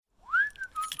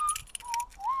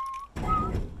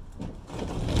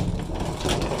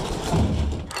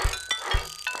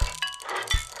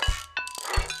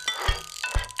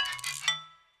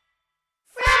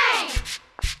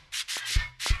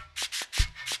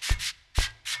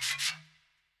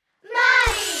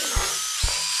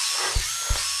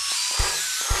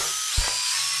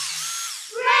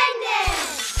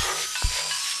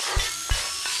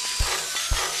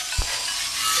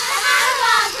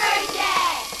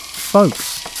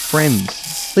folks,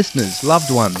 friends, listeners,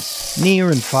 loved ones, near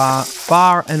and far,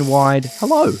 far and wide,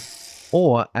 hello.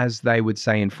 Or, as they would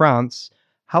say in France,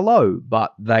 hello,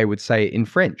 but they would say it in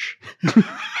French. This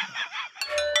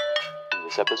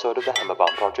episode of the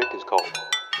Hammerbomb Project is called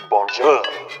Bonjour.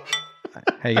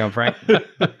 How you going, Frank?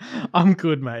 I'm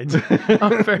good, mate.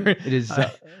 I'm very. It is.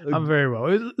 I'm very well.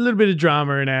 There's a little bit of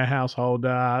drama in our household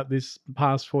this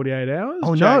past 48 hours.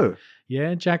 Oh, Jack, no.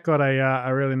 Yeah, Jack got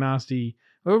a really nasty.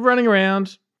 We were running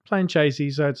around playing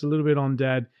Ceci, so it's a little bit on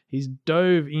Dad. He's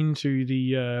dove into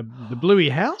the Bluey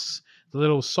house, the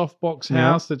little softbox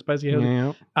house that's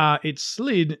basically. It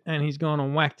slid, and he's gone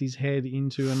and whacked his head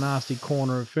into a nasty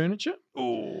corner of furniture.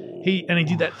 Ooh. He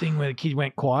did that thing where the kid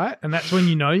went quiet, and that's when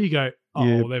you know you go, oh,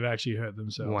 Yeah. well, they've actually hurt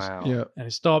themselves. Wow. Yeah. And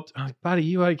it stopped. I was like, buddy,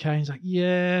 you okay? He's like,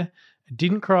 yeah. I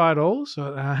didn't cry at all.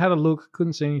 So I had a look,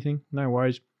 couldn't see anything. No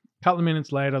worries. A couple of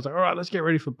minutes later, I was like, all right, let's get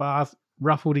ready for bath.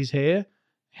 Ruffled his hair,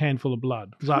 handful of blood.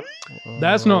 I was like,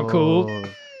 that's not cool. Oh.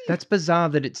 That's bizarre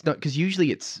that it's not, because usually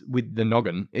it's with the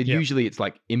noggin. Usually it's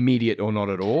like immediate or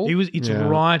not at all. It's Yeah.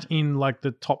 right in like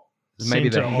the top. Maybe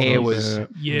the center of hair it. was.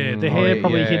 Yeah, the Oh, hair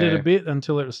probably hit it yeah. a bit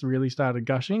until it really started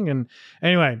gushing. And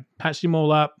anyway, patched him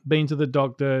all up, been to the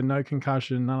doctor, no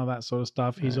concussion, none of that sort of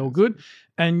stuff. He's all good.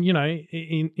 And, you know,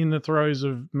 in the throes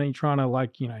of me trying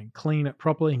to clean it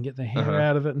properly and get the hair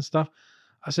out of it and stuff,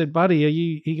 I said,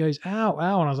 buddy, he goes, ow,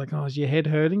 ow. And I was like, oh, is your head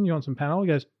hurting? You want some Panadol? He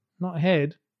goes, not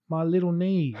head. My little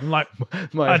knee. I'm like,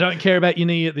 I don't care about your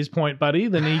knee at this point, buddy.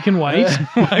 The knee can wait.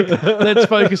 Let's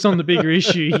focus on the bigger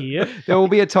issue here. There will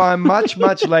be a time much,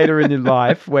 much later in your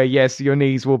life where, yes, your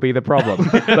knees will be the problem.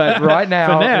 But right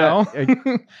now. For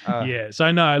now. Yeah. So,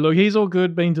 no, look, he's all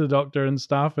good, been to the doctor and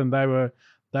stuff, and they were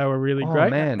really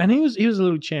great. Man. And he was a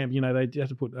little champ. You know, they had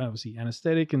to put, obviously,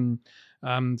 anesthetic and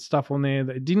stuff on there.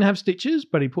 They didn't have stitches,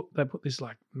 but they put this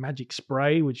like magic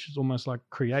spray, which is almost like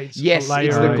creates Yes, a layer.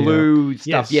 it's the of- glue stuff.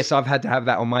 Yes. Yes, I've had to have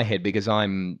that on my head because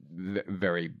I'm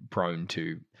very prone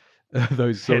to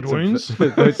those Head sorts of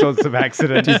wounds. those sorts of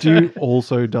accidents. Did you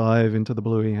also dive into the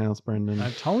Bluey house, Brendan?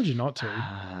 I told you not to.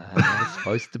 It's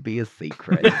supposed to be a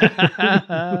secret.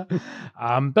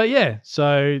 But yeah,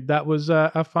 so that was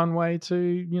a fun way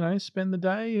to spend the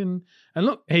day, and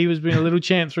look, he was being a little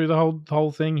champ through the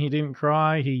whole thing. He didn't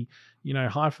cry. He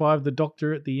high-fived the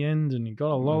doctor at the end, and he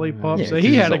got a lollipop. Yeah, so this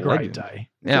he is had a a great legend. day.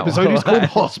 Now, Episode is called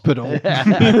Hospital.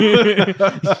 Man.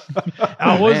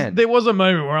 There was a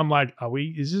moment where I'm like,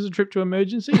 is this a trip to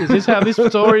emergency? Is this how this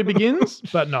story begins?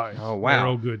 But no. Oh wow! We're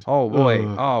all good. Oh boy!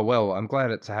 Ugh. Oh well, I'm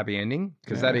glad it's a happy ending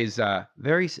because that is it's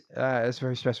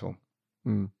very stressful.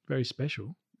 Very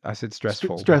special. I said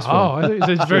stressful. Stressful. Oh, I thought you said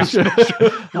it's very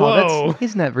special. Whoa.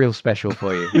 Isn't that real special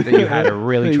for you that you had a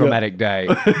really There you go. traumatic day?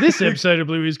 This episode of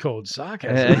Blue is called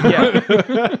Sarcasm.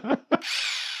 Yeah.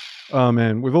 Oh,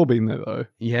 man. We've all been there, though.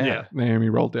 Yeah. Naomi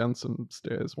rolled down some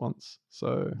stairs once.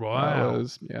 So Wow. that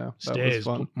was, that Stairs, was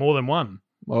fun. more than one.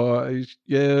 Well,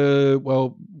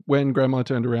 when Grandma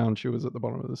turned around, she was at the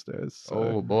bottom of the stairs. So,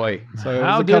 Oh boy. so it was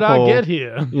How a did couple- I get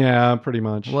here? Yeah, pretty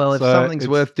much. Well, if So something's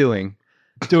it's- worth doing,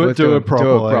 do worth it doing.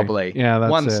 properly. Yeah,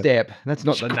 that's one it. step. That's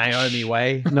not the Naomi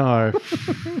way. No.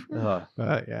 Oh.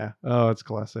 But yeah. Oh, it's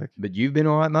classic. But you've been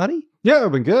all right, Marty? Yeah,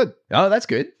 I've been good. Oh, that's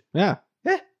good. Yeah.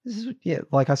 Yeah,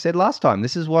 like I said last time,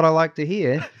 this is what I like to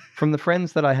hear from the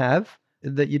friends that I have,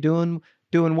 that you're doing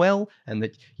well, and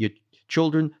that your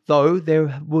children, though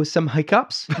there were some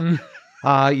hiccups,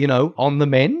 on the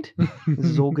mend. This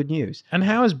is all good news. And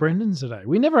how is Brendan today?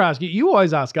 We never ask you. You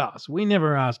always ask us. We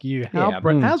never ask you.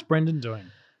 How's Brendan doing?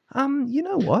 You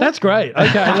know what? That's great.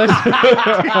 Okay, let's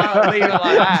leave it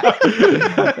like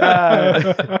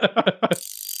that.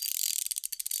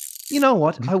 You know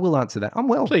what? I will answer that. I'm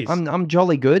well. Please. I'm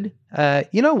jolly good.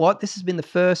 You know what? This has been the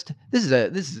first.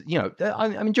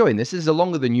 I'm enjoying this. This is a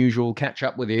longer than usual catch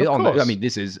up with you. Of course.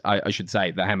 This is. I should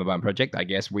say the Hammerbone Project. I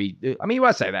guess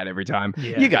I say that every time.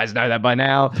 Yeah. You guys know that by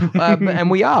now. And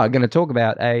we are going to talk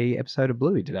about a episode of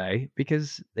Bluey today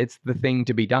because it's the thing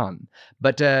to be done.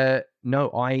 But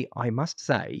no, I must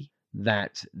say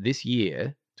that this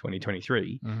year,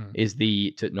 2023, is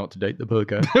not to date the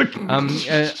podcast.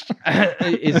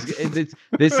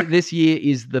 This year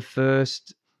is the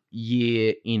first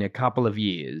year in a couple of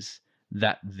years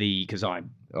that because I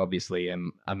obviously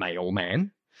am a male man,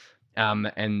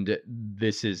 and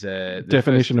this is the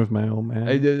Definition of male, man.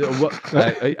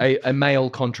 a male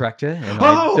contractor, and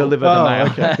I deliver the mail.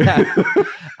 Okay.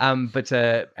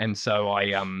 And so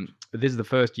this is the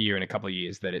first year in a couple of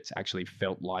years that it's actually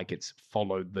felt like it's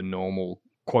followed the normal,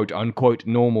 quote unquote,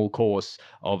 normal course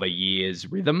of a year's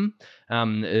rhythm.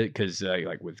 Because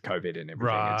like with COVID and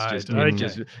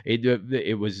everything,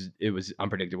 it was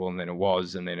unpredictable, and then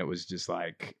it was just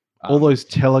like, all those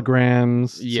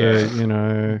telegrams Yeah.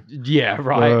 to, yeah,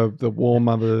 right. the war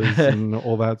mothers and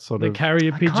all that sort The of.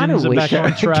 carrier I kinda pigeons are back wish-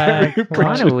 on track. I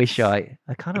kind of Right. wish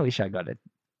I got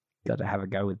to have a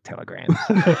go with telegrams.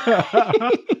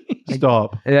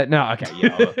 Stop. No, okay,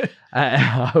 yeah.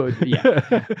 I would, yeah.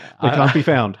 They can't be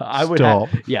found. I would Stop.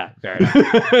 yeah, fair enough.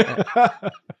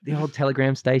 The old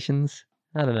telegram stations.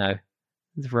 I don't know.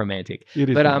 It's romantic. It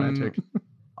is But romantic.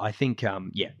 I think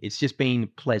it's just been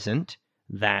pleasant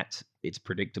that it's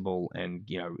predictable, and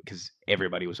because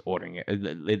everybody was ordering it,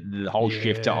 the whole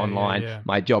shift to Yeah, online. yeah.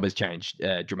 My job has changed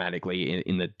dramatically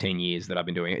in the 10 years that I've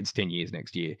been doing it. It's 10 years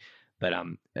next year, but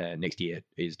next year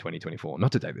is 2024.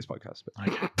 Not to take this podcast, but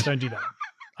Okay, don't do that.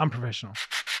 Unprofessional.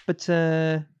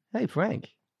 hey Frank,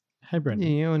 Hey, Brendan.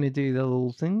 you want to do the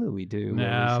little thing that we do? where we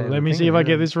Now, say the let me thing see if I and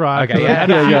get then- this right. Okay, I've had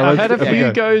yeah, a few- yeah, I've had a let's- few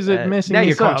okay. goes at messing now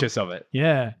you're this up. conscious of it.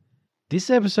 Yeah. This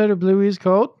episode of Blue is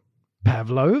called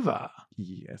Pavlova.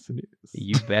 Yes, it is.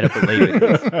 You better believe it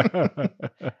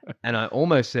is. And I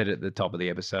almost said it at the top of the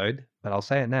episode, but I'll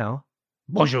say it now.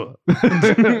 Bonjour.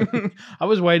 I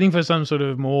was waiting for some sort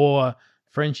of more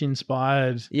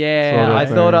French-inspired. Yeah, Sort of I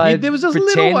thing. thought Yeah, I'd there was a little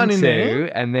pretend one in to,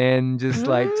 there. and then just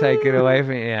take it away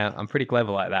from. Yeah, I'm pretty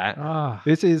clever like that. Ah,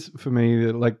 This is, for me,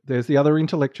 like, there's the other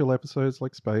intellectual episodes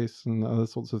like Space and other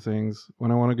sorts of things.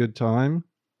 When I want a good time,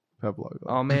 Pavlova.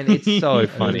 Oh man, it's so It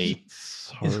is funny.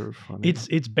 So funny.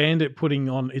 it's Bandit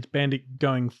it's Bandit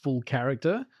going full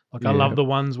character. Like I Yeah. love the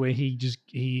ones where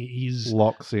he's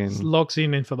locks in. locks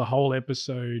in and for the whole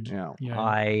episode. Yeah. You know,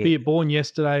 I be it Born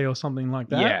Yesterday or something like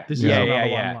that. Yeah. This Yeah, is yeah, another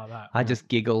yeah. one like that. I just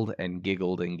giggled and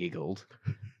giggled and giggled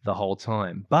the whole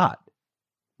time. But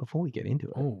before we get into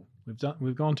it, Oh,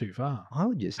 we've gone too far. I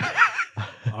would just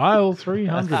Aisle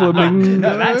 300. Flamingo.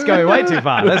 No, that's going way too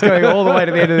far. That's going all the way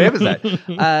to the end of the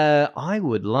episode. I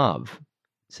would love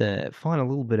to find a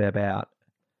little bit about.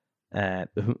 I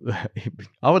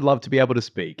would love to be able to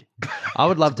speak. I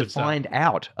would love to Good stuff. find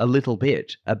out a little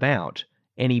bit about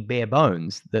any bare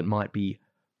bones that might be.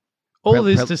 All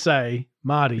this Prel- to say,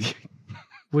 Marty,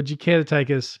 would you care to take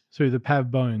us through the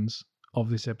Pav bones of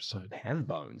this episode? Have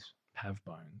bones. Pav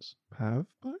bones. Pav?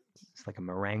 It's like a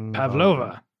meringue. Pavlova.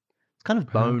 bone. It's kind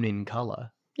of bone in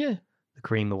color. Yeah. The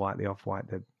cream, the white, the off-white,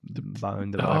 the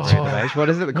bone, the Oh. ivory, the beige. What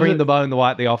is it? The cream, the bone, the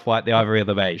white, the off-white, the ivory, or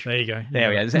the beige. There you go. There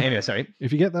we go. Anyway, sorry.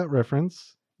 If you get that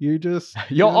reference, you just.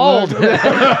 You're old.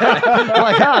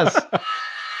 Like us.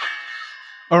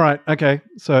 All right. Okay.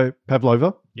 So,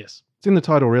 Pavlova. Yes. It's in the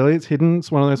title, really. It's hidden.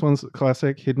 It's one of those ones,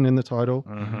 classic, hidden in the title.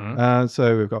 Mm-hmm.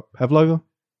 So, we've got Pavlova.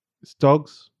 It's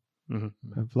dogs. Mhm.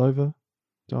 Pavlova.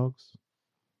 Dogs.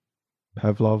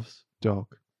 Pavlov's dog.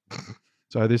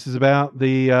 So this is about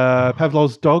the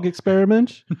Pavlov's dog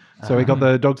experiment. So he got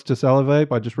the dogs to salivate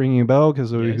by just ringing a bell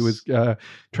because he was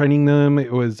training them.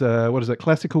 It was what is it?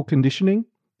 Classical conditioning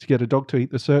to get a dog to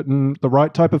eat the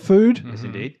right type of food. Yes,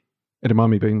 indeed.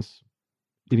 Edamame beans,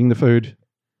 eating the food,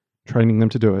 training them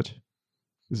to do it.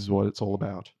 This is what it's all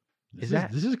about. This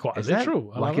is quite Is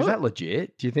literal. that, is that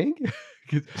legit? Do you think?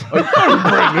 What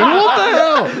What the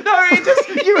hell? No,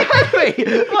 you had me.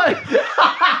 Like,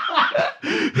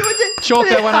 Chalk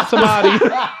that one up to Marty.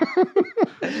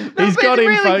 He's got him,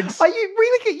 really, folks. Are you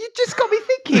really? You just got me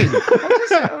thinking.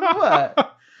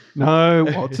 What? No,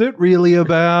 what's it really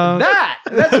about?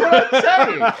 That's what I'm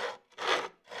saying.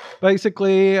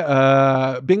 Basically,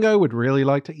 Bingo would really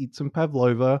like to eat some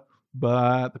pavlova,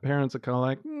 but the parents are kind of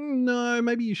like, no,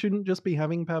 maybe you shouldn't just be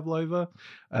having pavlova.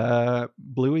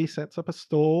 Bluey sets up a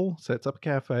stall, sets up a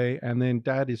cafe, and then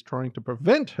Dad is trying to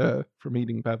prevent her from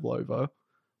eating pavlova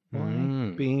by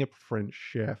being a French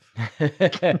chef,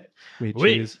 which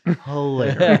Oui. is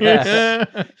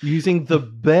hilarious. Using the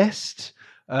best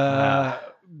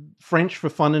French for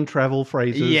fun and travel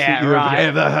phrases Yeah, that you right.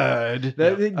 have ever heard.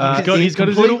 He's got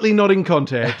his completely not in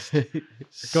context. Got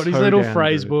his So little damn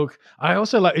phrase good. book. I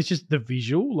also like it's just the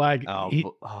visual. Like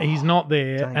he's not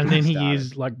there, don't and get then me he started.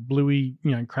 is like Bluey,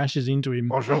 crashes into him,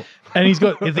 Bonjour. and he's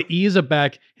got the ears are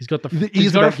back. He's got The he's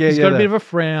ears got are a, back, yeah, he's yeah, got a that. bit of a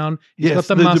frown. He's Yes,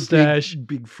 got the mustache.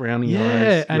 big frowny Yeah,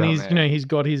 eyes. and Yeah, he's man. He's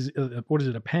got his what is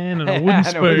it, a pan and a And wooden a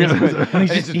spoon, wooden spoon. and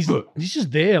And he's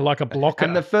just there like a blocker.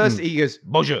 And the first he goes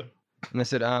bonjour, and I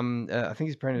said, I think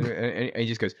he's praying, and he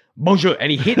just goes bonjour,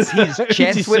 and he hits his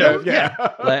chest his with serve, him. yeah.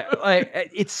 Like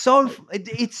it's so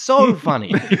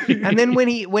funny. And then when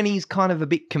he's kind of a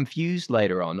bit confused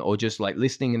later on, or just like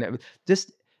listening and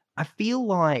just, I feel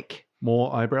like.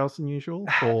 More eyebrows than usual,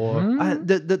 or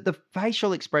The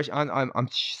facial expression. I'm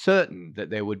certain that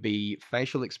there would be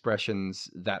facial expressions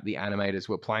that the animators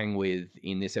were playing with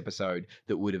in this episode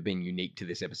that would have been unique to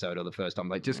this episode or the first time.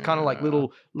 Like just kind of like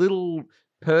little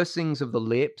pursings of the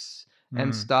lips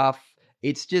and stuff.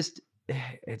 It's just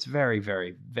it's very,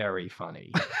 very, very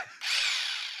funny.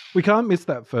 We can't miss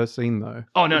that first scene though.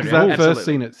 Oh no, Because no, that absolutely. first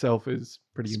scene itself is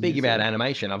pretty. Speaking about amusing.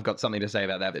 animation, I've got something to say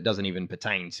about that doesn't even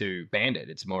pertain to Bandit.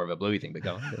 It's more of a Bluey thing, but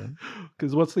go on.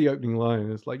 Because what's the opening line?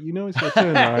 It's like, it's your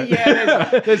turn, right?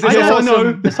 Yeah, there's this Yes,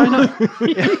 awesome. Yes, I know.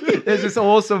 There's this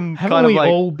awesome Haven't kind of we like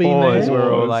all been pause there? where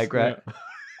we're all Pause, like, right, yeah.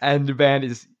 and the band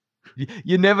is.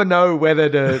 You never know whether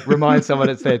to remind someone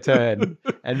it's their turn,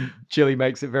 and Chili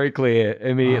makes it very clear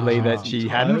immediately that she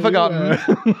hadn't forgotten.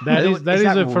 That is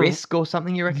that a risk or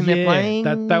something you reckon they're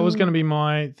playing? That was going to be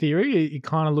my theory. It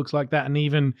kind of looks like that, and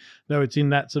even though it's in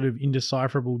that sort of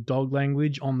indecipherable dog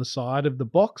language on the side of the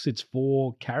box, it's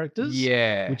 4 characters.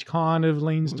 Yeah, which kind of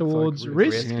leans Looks like towards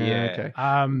risk. risk. Yeah.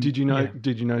 Okay. Did you know? yeah.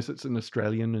 Did you notice it's an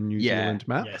Australian and New Yeah. Zealand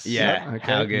map? Yes. Yeah,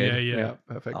 Okay. how good. Yeah.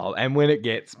 Perfect. Oh, and when it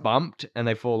gets bumped and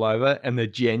they fall over, and the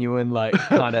genuine like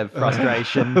kind of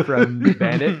frustration from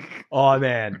Bandit. Oh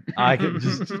man, I can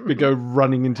just. We go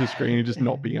running into screen and just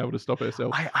not being able to stop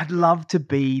herself. I'd love to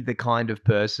be the kind of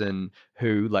person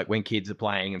who, like, when kids are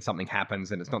playing and something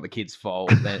happens and it's not the kid's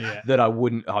fault, then,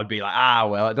 Yeah. I'd be like,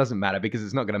 well, it doesn't matter because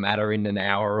it's not going to matter in an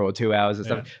hour or 2 hours or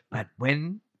something. But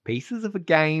when pieces of a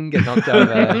game get knocked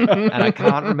over and I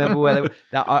can't remember where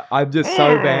I'm just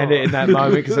so Bandit in that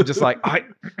moment because I'm just like, I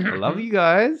love you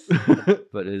guys,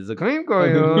 but there's a game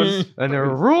going on and there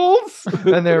are rules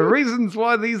and there are reasons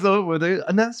why these are,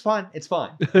 and that's fine. It's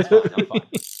fine. It's fine. I'm fine.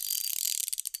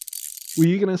 Were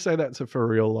you going to say that's a for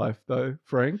real life though,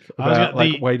 Frank? I was About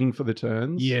gonna- like waiting for the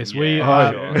turns? Yes,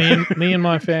 Yeah, sure. me and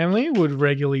my family would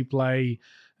regularly play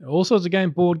all sorts of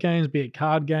games, board games, be it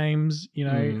card games,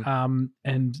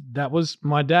 and that was,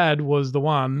 my dad was the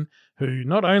one who,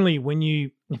 not only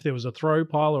if there was a throw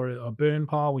pile or a burn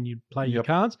pile when you play your Yep.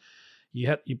 cards,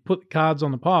 you put the cards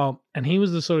on the pile, and he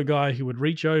was the sort of guy who would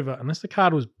reach over unless the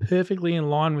card was perfectly in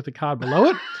line with the card below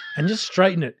it and just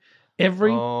straighten it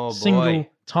every Oh, boy. single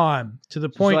time to the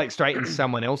Just point. like straighten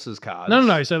someone else's cards.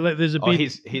 No. So there's a Oh,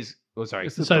 big. his. Oh, sorry.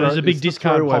 It's the So there's a big it's the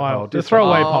discard throwaway pile, the discard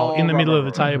throwaway Oh, pile in the right, middle of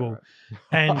the right, table, right.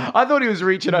 and I thought he was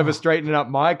reaching over, straightening up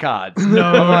my cards. No.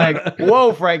 I'm like,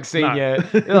 whoa, Frank Senior,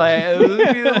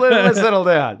 let's settle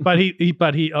down. but he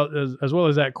as well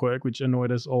as that quirk, which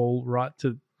annoyed us all, right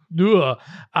to.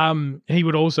 He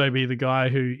would also be the guy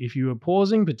who, if you were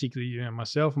pausing, particularly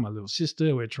myself and my little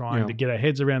sister, we're trying to get our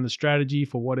heads around the strategy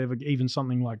for whatever, even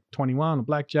something like 21 or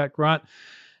blackjack, right?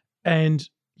 And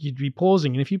you'd be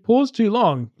pausing, and if you paused too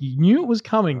long, you knew it was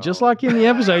coming, just like in the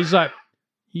episode. He's like,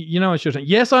 you know it's your turn.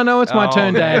 Yes, I know it's my Oh,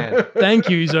 turn, Dad. man. Thank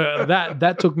you. So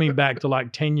that took me back to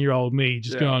like 10-year-old me,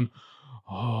 just Yeah. going,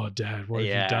 oh, Dad, what have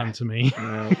Yeah. you done to me?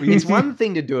 Yeah. It's one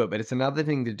thing to do it, but it's another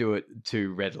thing to do it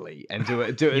too readily and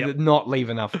Yep. not leave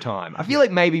enough time. I feel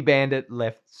like maybe Bandit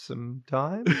left some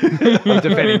time. I'm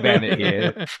defending Bandit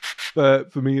here.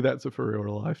 But for me, that's a for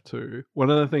real life too. One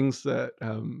of the things that,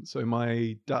 so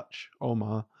my Dutch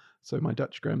Oma, so my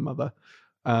Dutch grandmother,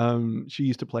 she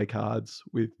used to play cards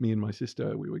with me and my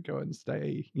sister. We would go and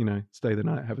stay the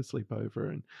night, have a sleepover,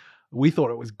 and we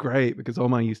thought it was great because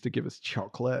Oma used to give us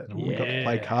chocolate and we got to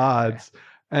play Yeah. cards.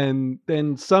 And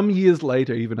then some years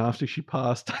later, even after she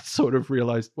passed, I sort of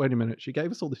realized, wait a minute, she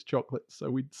gave us all this chocolate so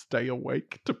we'd stay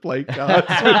awake to play cards.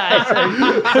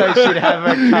 So she'd have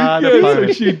a card Yeah, so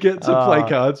opponent. she'd get to play Oh,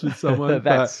 cards with someone.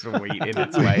 That's but sweet in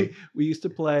its way. we used to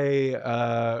play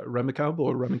Rummikub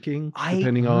or Rummaking, I-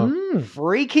 depending on.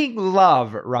 Freaking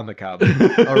love Rummikub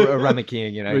or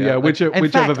Rummaking, Yeah, like- whichever in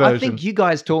fact, I version. think you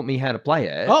guys taught me how to play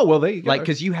it. Oh, well, there you go. Like,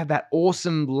 because you had that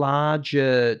awesome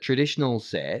larger traditional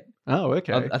set. Oh,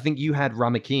 okay. I think you had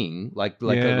Rumma King, like Yeah,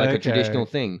 a okay. traditional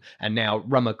thing, and now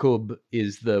Rumma Kub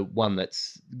is the one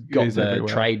that's got Is the everywhere.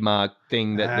 trademark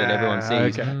thing that everyone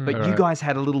sees. Okay. But you Alright. guys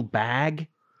had a little bag.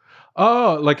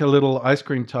 Oh, like a little ice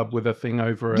cream tub with a thing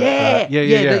over it. Yeah,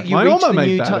 yeah. that you My reach Oma the made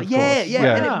new that, top- of yeah, course.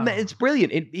 yeah, and it's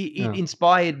brilliant. It Yeah.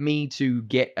 inspired me to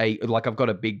get I've got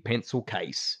a big pencil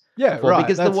case. Yeah, For, right.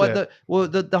 because that's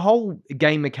it. the whole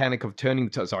game mechanic of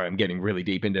turning. Sorry, I'm getting really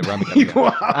deep into Rumma You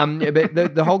Kub. are.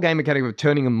 But the whole game mechanic of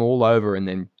turning them all over and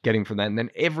then getting from that, and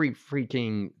then every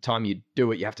freaking time you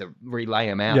do it, you have to relay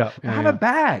them out. Yeah, Have yeah. a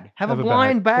bag. Have a Have a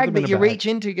blind bag. Put bag them in that a you bag. reach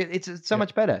into. It's so Yeah.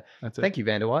 much better. That's it. Thank you,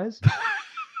 Vanderwise.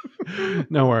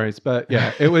 No worries, but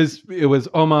yeah, it was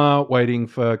Omar waiting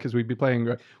for, because we'd be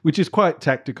playing, which is quite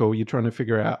tactical. You're trying to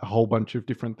figure out a whole bunch of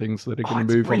different things that are going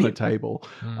it's to move on the brilliant. table.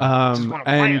 Just wanna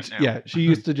play And it now. yeah, she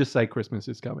used to just say Christmas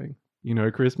is coming.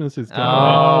 Christmas is coming.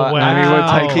 Oh, And we were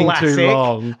wow. taking Classic. too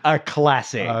long. A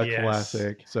classic. Yes.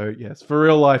 Classic. So yes, for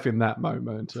real life in that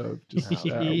moment of just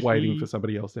waiting for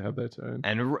somebody else to have their turn.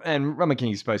 And Rumma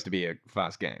King is supposed to be a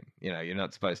fast game. You're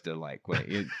not supposed to like.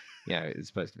 It's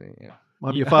supposed to be. Yeah.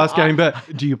 Might be a fast game,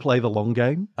 but do you play the long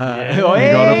game? Yeah. You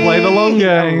gotta play the long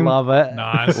game. I love it.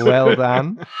 Nice. Well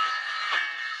done.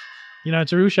 You know,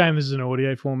 it's a real shame this is an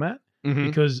audio format Mhm.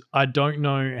 because I don't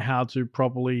know how to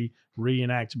properly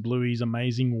reenact Bluey's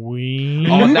amazing wing.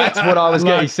 Oh, that's what I was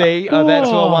going to Like, see. Oh, that's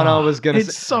what one I was going to say.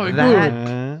 It's so That-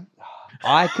 good.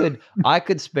 I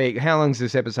could speak. How long's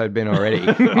this episode been already?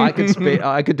 I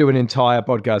could do an entire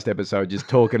podcast episode just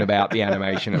talking about the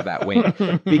animation of that wink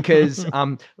because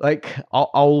like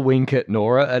I'll wink at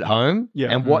Nora at home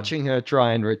and watching her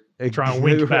try and wink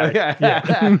back.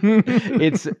 Yeah.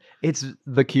 it's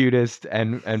the cutest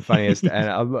and funniest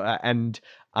and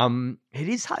it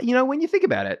is hard, you know, when you think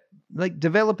about it, like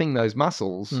developing those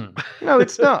muscles,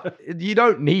 it's not, you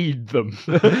don't need them.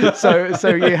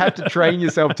 so you have to train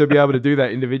yourself to be able to do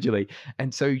that individually.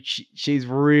 And so she's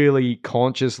really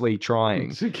consciously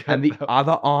trying. And the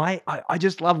other eye, I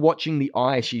just love watching the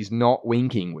eye she's not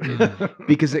winking with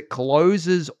because it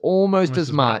closes almost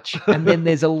as much. And then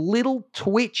there's a little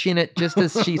twitch in it just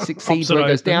as she succeeds where it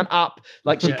goes down, up,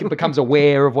 like she becomes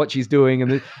aware of what she's doing.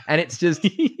 And it's just,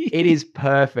 it is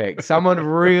perfect. Someone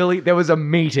really, there was a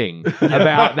meeting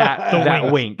about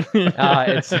that wink.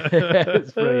 It's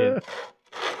brilliant.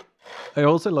 I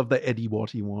also love the Eddie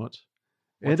Watty Watt.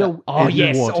 Oh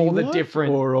yes, all the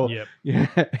different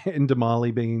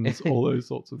Endamali beans, all those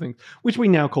sorts of things, which we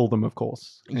now call them, of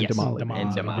course. Endamali.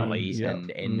 Endamalis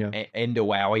and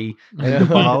Endawowie.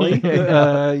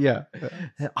 Yeah.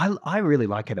 I really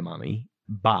like edamame,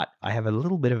 but I have a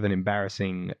little bit of an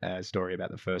embarrassing story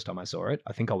about the first time I saw it.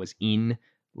 I think I was in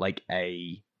like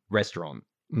a restaurant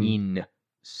in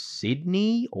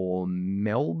Sydney or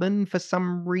Melbourne for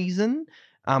some reason,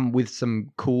 with some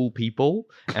cool people,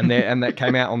 and that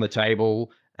came out on the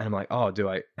table, and I'm like, oh, do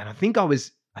I? And I think I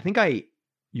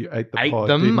You ate the ate pod,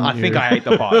 them. didn't I you? think I ate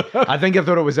the pod. I think I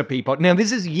thought it was a pea pod. Now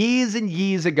this is years and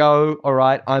years ago. All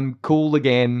right, I'm cool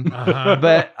again,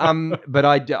 but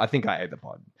I think I ate the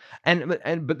pod,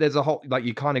 but there's a whole, like,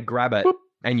 you kind of grab it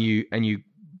and you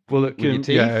pull it with your teeth.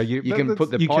 Yeah, you can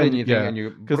put the pod in your thing, and you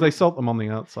because they salt them on the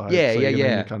outside. Yeah, so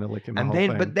yeah, You kind of lick them. And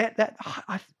then, but that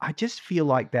I just feel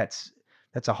like that's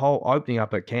a whole opening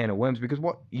up a can of worms, because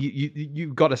what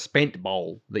you've got a spent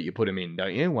bowl that you put them in,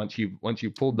 don't you? Once you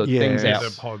pulled the things out,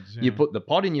 the pods, you put the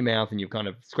pod in your mouth and you've kind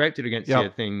of scraped it against your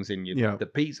things, and the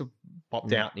piece have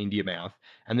popped out into your mouth,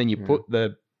 and then you put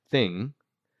the thing.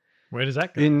 Where does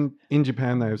that go? In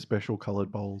Japan, they have special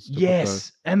coloured bowls.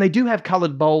 Yes, and they do have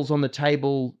coloured bowls on the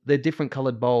table. They're different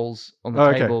coloured bowls on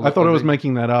the table. Okay, I thought I was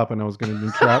making that up, and I was going to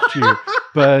interrupt you,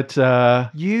 but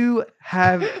you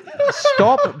have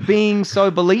stopped being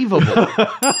so believable.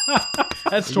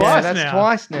 That's twice now. That's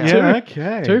twice now. Yeah,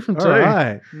 okay, 2 from 2. All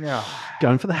right. No.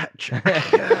 Going for the hat trick.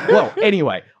 Well,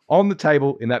 anyway, on the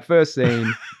table in that first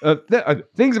scene,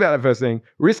 things about that first scene: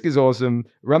 Risk is awesome.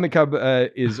 Run the Cub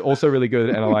is also really good,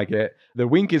 and I like it. The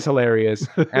wink is hilarious,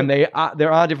 and there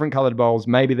are different coloured bowls.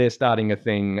 Maybe they're starting a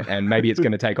thing, and maybe it's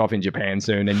going to take off in Japan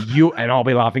soon, and I'll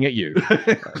be laughing at you.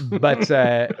 But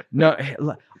no,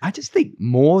 I just think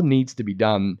more needs to be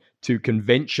done to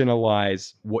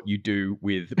conventionalize what you do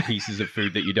with pieces of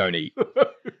food that you don't eat.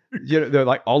 You know, they're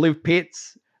like olive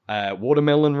pits,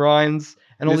 watermelon rinds,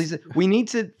 and all these. We need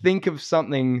to think of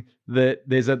something that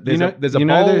there's a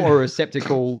bowl or a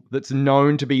receptacle that's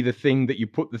known to be the thing that you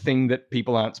put the thing that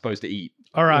people aren't supposed to eat.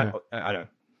 All right, I don't.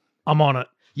 I'm on it.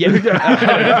 Yeah.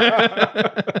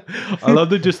 I love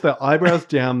just the eyebrows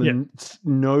down,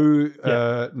 no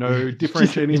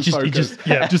differentiating focus.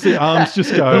 Just the arms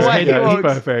just go. It's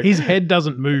perfect. His head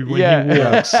doesn't move when he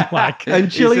walks. Like,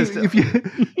 and Chili,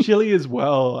 Chili as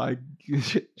well.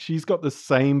 She's got the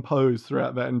same pose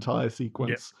throughout that entire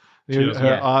sequence.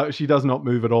 She does not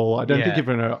move at all. I don't think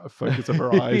even her focus of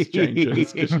her eyes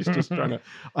changes, because she's just trying to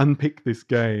unpick this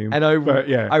game. And I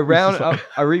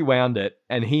rewound it,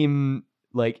 and him,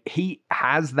 like, he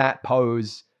has that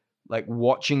pose, like,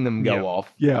 watching them go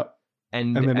off. Yeah.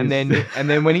 And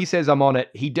then when he says I'm on it,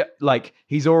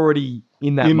 he's already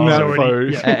in that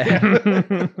pose.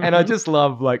 And I just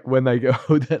love, like, when they go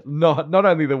that not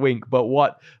only the wink, but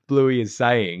what Bluey is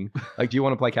saying. Like, do you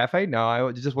want to play cafe? No,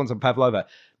 I just want some Pavlova.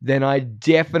 Then I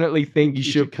definitely think you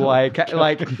should play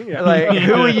like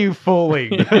who are you fooling?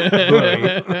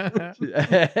 Bluey?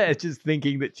 Just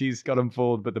thinking that she's got him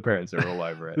fooled, but the parents are all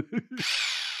over it.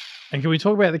 And can we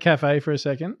talk about the cafe for a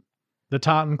second? The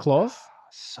tartan cloth.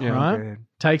 So right?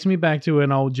 Takes me back to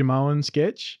an old Jamoan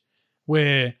sketch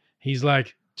where he's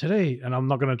like, today, and I'm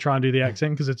not going to try and do the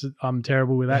accent because I'm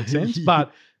terrible with accents,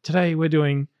 but today we're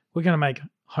going to make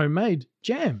homemade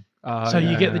jam.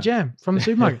 You get the jam from the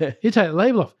supermarket. You take the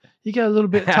label off. You get a little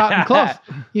bit of tartan cloth.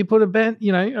 You put a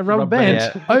rubber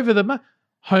band over the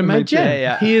homemade jam.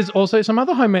 Yeah. Here's also some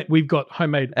other homemade. We've got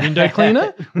homemade window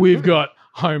cleaner. We've got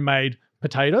homemade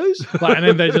potatoes. And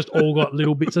then they just all got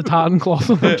little bits of tartan cloth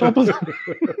on the top of them.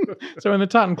 So when the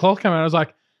tartan cloth came out, I was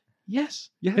like, yes,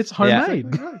 it's homemade.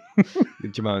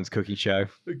 Jamone's cooking show.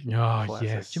 Oh,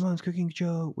 yes. Jamone's cooking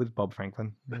show with Bob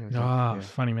Franklin.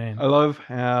 Funny man. I love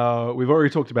how we've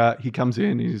already talked about he comes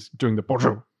in, he's doing the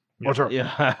bonjour. Bonjour.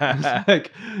 Yeah.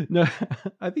 Like, no,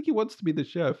 I think he wants to be the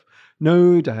chef.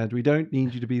 No, Dad, we don't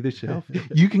need you to be the chef.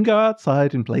 You can go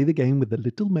outside and play the game with the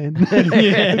little men.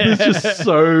 It's just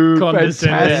so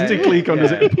fantastically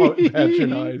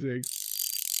patronizing.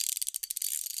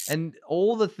 And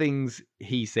all the things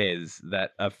he says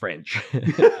that are French,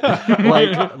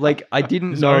 like I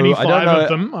didn't There's know. only I don't 5 know. of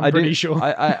them, I'm pretty sure.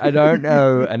 I don't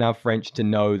know enough French to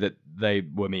know that they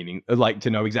were meaning, like to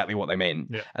know exactly what they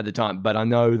meant at the time. But I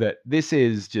know that this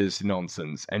is just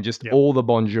nonsense and just all the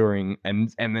bonjouring, and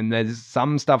then there's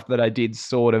some stuff that I did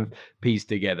sort of piece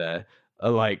together.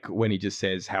 Like when he just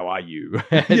says, "How are you?"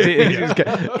 It's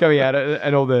just coming out,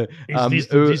 and all the Is this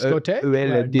the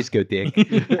discothèque?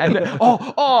 Discothèque. And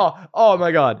oh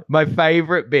my god, my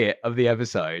favorite bit of the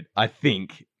episode, I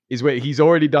think, is where he's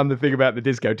already done the thing about the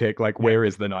discotheque, like where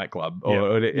is the nightclub,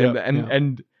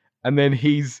 and then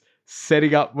he's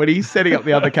setting up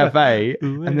the other cafe,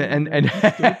 and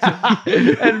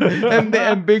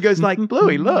Bingo's like,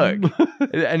 Bluey, look,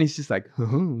 and he's just like,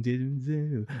 and he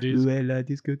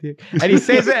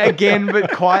says it again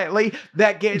but quietly.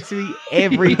 That gets me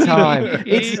every time.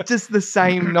 It's just the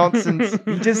same nonsense.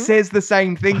 He just says the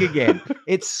same thing again.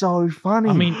 It's so funny.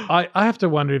 I mean, I have to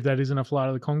wonder if that isn't a Flight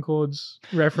of the Conchords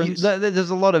reference. There's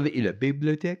a lot of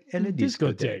bibliothèque and a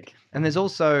discothèque, Discothèque. and there's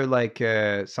also like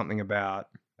something about.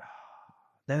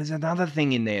 There's another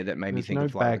thing in there that made me think no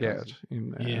of Flight of the baguette in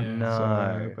there. Yeah.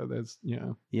 No. but there's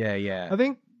Yeah. I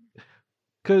think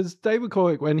because David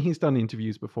Corwick, when he's done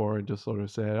interviews before and just sort of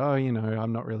said, "Oh,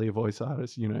 I'm not really a voice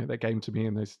artist," they came to me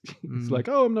and he's like,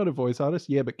 "Oh, I'm not a voice artist."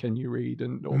 Yeah, but can you read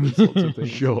and all these sorts of things?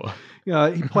 Sure.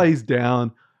 He plays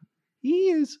down.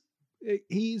 He's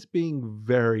being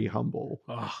very humble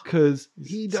because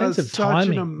he does such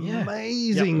an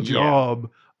amazing job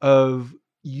of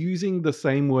using the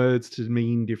same words to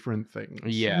mean different things.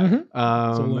 Yeah.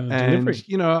 Mm-hmm. And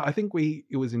I think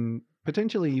it was in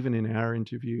potentially even in our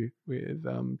interview with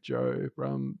Joe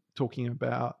talking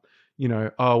about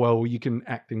oh well, you can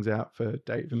act things out for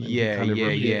Dave, and then he kind of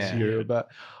repeats you. But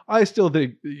I still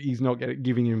think he's not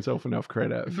giving himself enough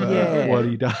credit for what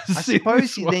he does. I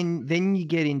suppose then you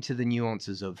get into the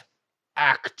nuances of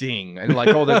acting and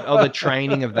like all the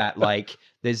training of that. Like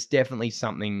there's definitely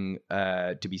something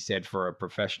to be said for a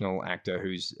professional actor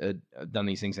who's done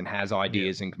these things and has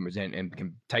ideas and can present and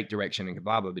can take direction and can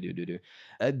blah blah blah do.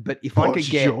 But if I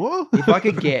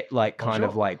could get like kind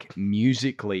of like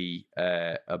musically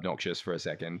obnoxious for a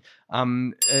second,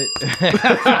 might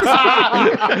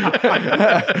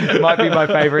be my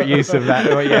favorite use of that.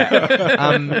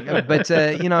 But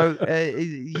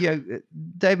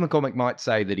Dave McCormick might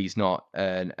say that he's not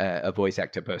a voice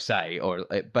actor per se,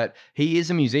 but he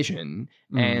is a musician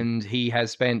and he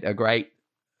has spent a great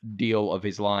deal of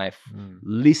his life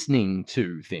listening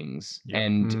to things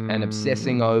and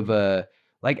obsessing over.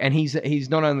 Like, and he's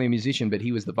not only a musician, but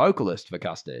he was the vocalist for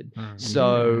Custard.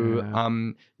 So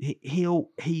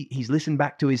he's listened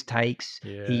back to his takes.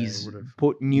 He's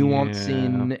put nuance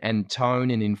in and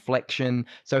tone and inflection.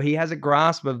 So he has a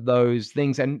grasp of those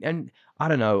things. And I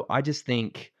don't know. I just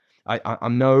think I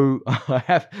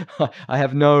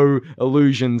have no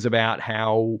illusions about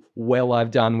how well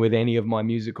I've done with any of my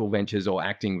musical ventures or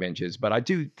acting ventures, but I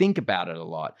do think about it a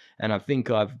lot. And I think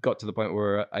I've got to the point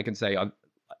where I can say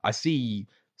I see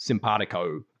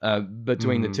simpatico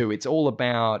between the two. It's all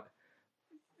about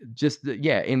just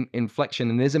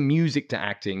inflection, and there's a music to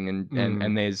acting,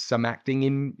 and there's some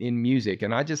acting in music,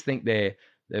 and I just think they're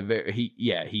very,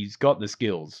 he's got the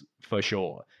skills for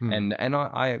sure, and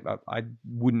I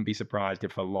wouldn't be surprised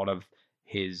if a lot of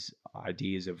his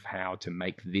ideas of how to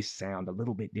make this sound a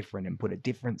little bit different and put a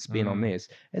different spin on this,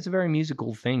 it's a very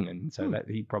musical thing, and so that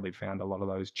he probably found a lot of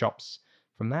those chops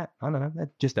from that. I don't know,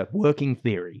 that's just a working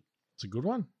theory. It's a good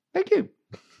one. Thank you.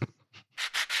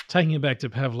 Taking it back to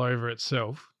Pavlova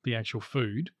itself, the actual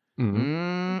food.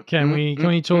 Can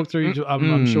we talk through?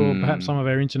 I'm sure perhaps some of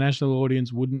our international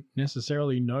audience wouldn't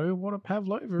necessarily know what a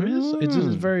pavlova is. It's a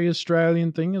very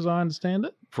Australian thing, as I understand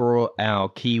it. For our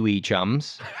Kiwi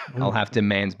chums, I'll have to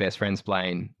man's best friend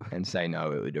splain and say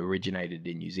no. It originated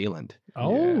in New Zealand.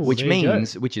 Oh, which there you go.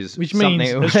 means Which something,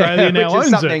 means Australia now which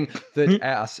is owns something that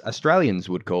us Australians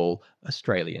would call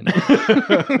Australian,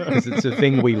 because it's a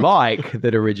thing we like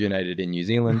that originated in New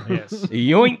Zealand. Yes.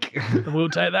 Yoink. We'll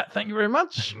take that. Thank you very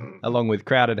much. Along with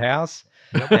Crowded House.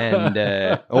 And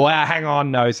hang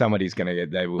on, no, somebody's gonna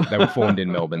get. They were formed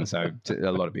in Melbourne, so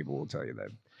a lot of people will tell you that.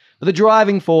 But the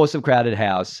driving force of Crowded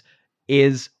House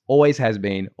always has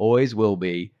been, always will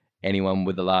be anyone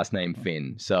with the last name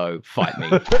Finn. So fight me.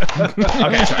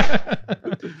 Okay,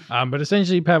 sorry. But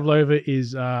essentially, pavlova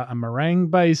is a meringue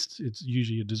based. It's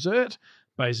usually a dessert.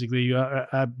 Basically,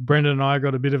 Brendan and I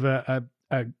got a bit of a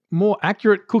more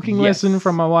accurate cooking lesson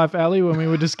from my wife Ali when we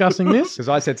were discussing this. Because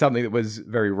I said something that was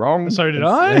very wrong. So did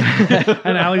I.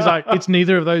 And Ali's like, it's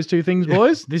neither of those two things,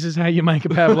 boys. This is how you make a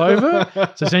pavlova.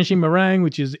 It's essentially meringue,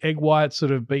 which is egg whites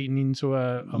sort of beaten into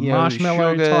a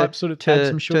marshmallow type, sort of add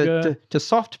some sugar. To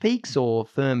soft peaks or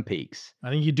firm peaks?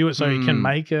 I think you do it so you can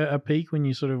make a peak when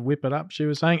you sort of whip it up, she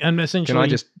was saying. And essentially...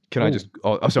 Can I just...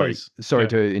 Oh, sorry. Please. Sorry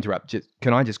to interrupt.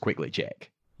 Can I just quickly check?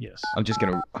 Yes. I'm just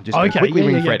gonna quickly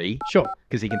ring Freddie. Sure.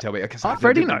 Because he can tell me.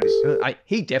 Freddie knows.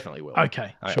 He definitely will.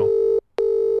 Okay, All right. sure.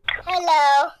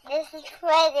 Hello, this is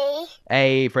Freddie.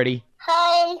 Hey, Freddie.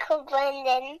 Hi, Uncle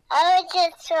Brendan. I was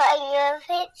just showing you a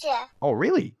picture. Oh,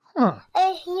 really? Huh.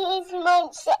 Here's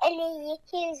monster and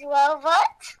here's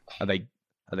robots. Are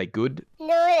they good? No,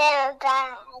 they're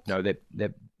bad. No,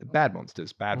 they're bad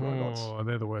monsters, bad robots. Oh,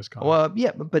 they're the worst kind. Well,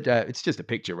 yeah, but it's just a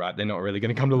picture, right? They're not really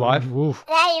going to come to life. Oof.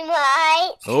 They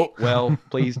might. Oh, well,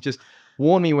 please just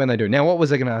warn me when they do. Now, what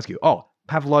was I going to ask you? Oh,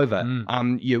 pavlova.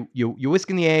 You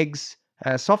whisking the eggs,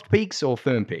 soft peaks or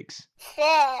firm peaks?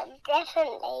 Firm,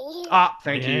 definitely. Ah,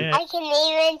 thank you. I can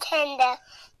even turn the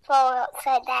bowl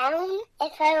upside down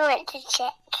if I want to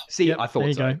check. See, Yep, I there thought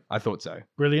you so. go. I thought so.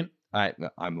 Brilliant.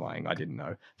 I'm lying. I didn't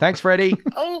know. Thanks, Freddie.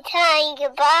 Anytime,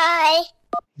 goodbye.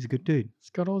 He's a good dude. It's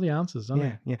got all the answers, doesn't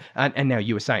it? Yeah. And now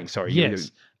you were saying, sorry.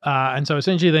 Yes. And so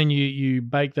essentially then you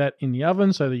bake that in the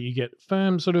oven so that you get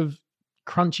firm sort of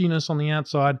crunchiness on the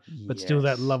outside, but still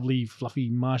that lovely fluffy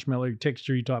marshmallow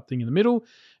texture type thing in the middle.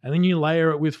 And then you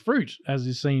layer it with fruit, as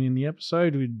is seen in the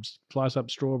episode. We'd slice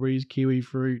up strawberries, kiwi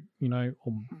fruit, or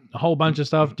a whole bunch of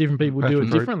stuff. Different people do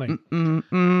it differently.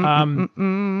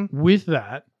 With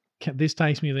that, this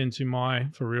takes me then to my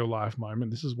for real life moment.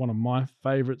 This is one of my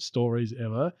favorite stories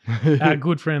ever. Our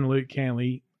good friend Luke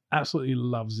Canley absolutely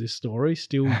loves this story,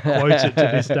 still quotes it to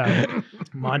this day.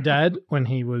 My dad, when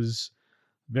he was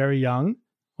very young,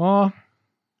 I'm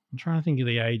trying to think of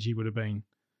the age he would have been.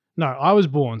 No, I was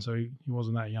born, so he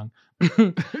wasn't that young.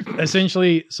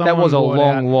 Essentially, someone that was a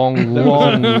long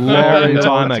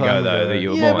time ago, though, that you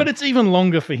were born. Yeah, but it's even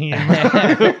longer for him.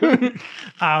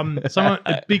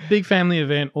 A big family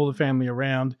event, all the family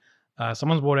around.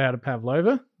 Someone's brought out a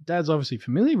pavlova. Dad's obviously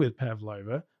familiar with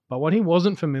pavlova, but what he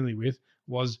wasn't familiar with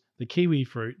was the kiwi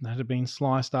fruit that had been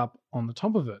sliced up on the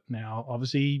top of it. Now,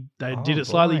 obviously, they did it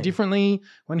slightly differently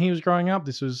when he was growing up.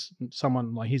 This was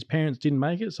someone, like his parents didn't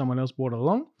make it. Someone else brought it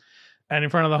along. And in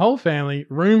front of the whole family,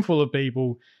 room full of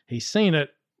people, he's seen it.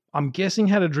 I'm guessing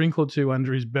had a drink or two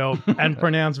under his belt and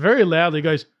pronounced very loudly,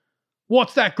 goes,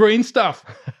 "What's that green stuff?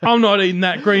 I'm not eating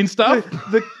that green stuff."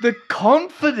 The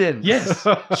confidence. Yes,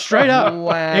 straight up.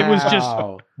 Wow. It was just,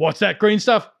 "What's that green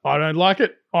stuff? I don't like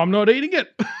it. I'm not eating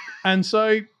it." And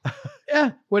so,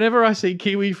 whenever I see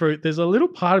kiwi fruit, there's a little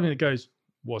part of me that goes,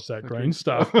 "What's that green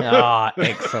stuff?"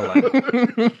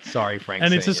 Excellent. Sorry, Frank.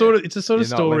 And it's a sort of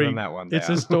story. It's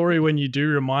a story when you do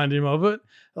remind him of it.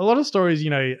 A lot of stories,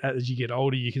 as you get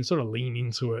older, you can sort of lean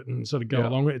into it and sort of go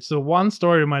along with it. It's the one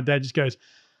story where my dad just goes,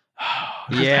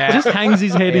 just hangs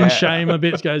his head in shame a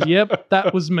bit. Goes, "Yep,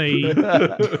 that was me."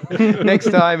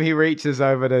 Next time he reaches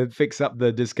over to fix up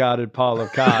the discarded pile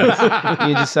of cards,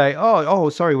 you just say, "Oh,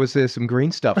 sorry, was there some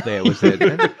green stuff there? Was there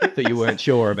that you weren't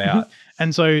sure about?"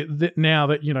 And so now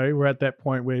that, we're at that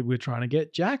point where we're trying to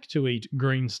get Jack to eat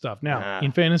green stuff. Now,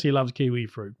 in fairness, he loves kiwi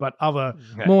fruit, but other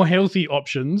more healthy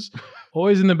options,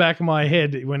 always in the back of my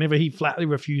head, whenever he flatly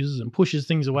refuses and pushes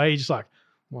things away, he's just like,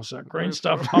 "What's that green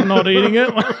stuff? I'm not eating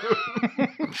it."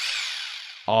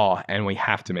 And we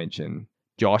have to mention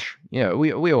Josh. Yeah,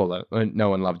 we all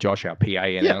know and love Josh, our PA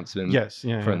announcement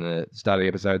from the start of the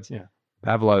episodes. Yeah.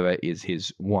 Pavlova is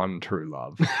his one true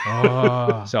love.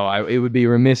 So it would be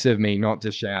remiss of me not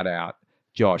to shout out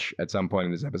Josh at some point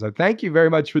in this episode. Thank you very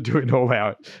much for doing all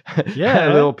our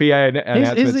little PA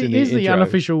announcements in the He's the intro.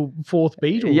 unofficial fourth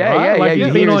Beatle, Yeah, right? yeah, Like yeah.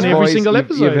 he's been on every single You've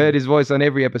episode. heard his voice on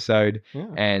every episode. Yeah.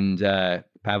 And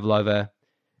Pavlova.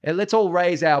 Let's all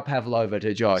raise our Pavlova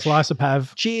to Josh. Slice of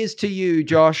Pav. Cheers to you,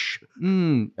 Josh.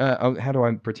 How do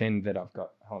I pretend that I've got?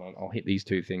 Hold on, I'll hit these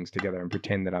two things together and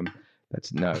pretend that I'm.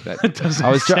 That's no. That doesn't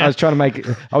I was trying to make.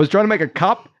 I was trying to make a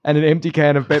cup and an empty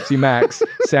can of Pepsi Max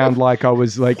sound like I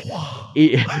was like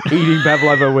eating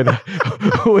Pavlova with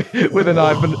a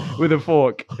knife and with a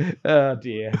fork. Oh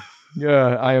dear.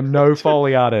 Yeah, I am no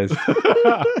Foley artist.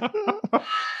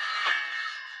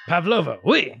 Pavlova.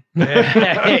 Oui.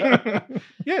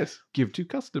 Yes, give to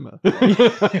customer.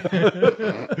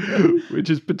 Which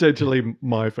is potentially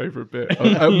my favorite bit.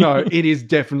 No, it is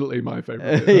definitely my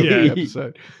favorite bit of the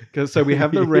episode. Because so we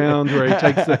have the round where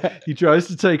he tries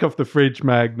to take off the fridge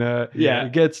magnet. Yeah.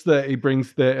 He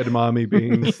brings the edamame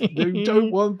beans. They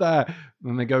don't want that.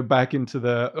 And they go back into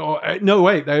they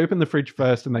open the fridge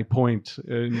first and they point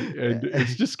and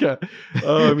it's just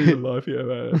I'm even laughing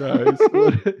about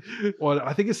it. No,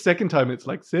 I think it's second time it's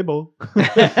like Sybil.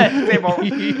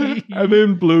 And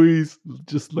then Bluey's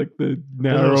just like the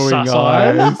narrowing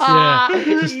eyes.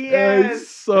 It's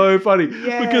so funny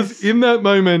because in that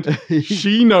moment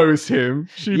she knows him.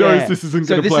 She knows this isn't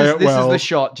going to play it well. This is the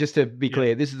shot, just to be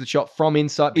clear. This is the shot from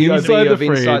inside Inside inside the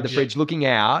the fridge, looking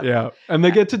out. Yeah, and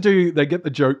they get the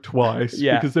joke twice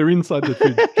because they're inside the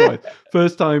fridge twice.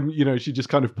 First time, she just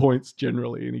kind of points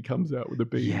generally, and he comes out with a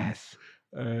bean. Yes.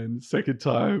 And second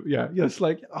time, it's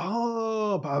like,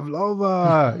 oh,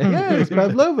 Pavlova. Yes,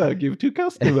 Pavlova, give to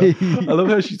customer. I love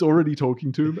how she's already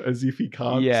talking to him as if he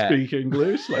can't speak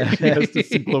English. Like she has to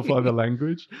simplify the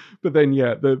language. But then,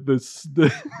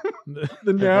 the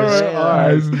narrow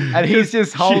eyes. And he's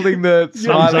just holding the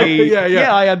smiley.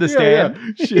 I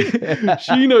understand. Yeah.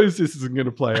 She knows this isn't going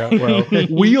to play out well.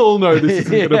 We all know this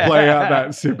isn't going to play out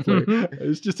that simply.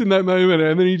 It's just in that moment.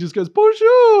 And then he just goes,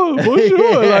 bonjour.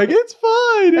 Like, it's fine.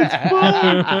 It's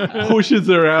fine. Pushes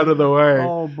her out of the way.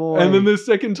 Oh boy. And then the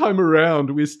second time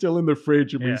around, we're still in the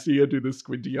fridge and we see her do the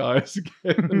squinty eyes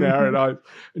again, the narrowed eyes.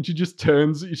 And she just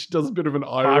turns, she does a bit of an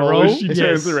eye roll as she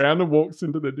turns around and walks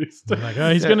into the distance. Like,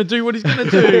 oh, he's going to do what he's going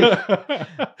to do.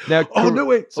 Now,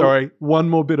 sorry. One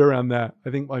more bit around that.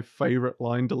 I think my favorite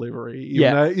line delivery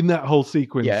in that whole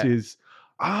sequence is,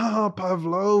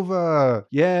 Pavlova.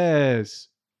 Yes.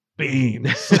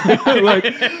 Beans. Like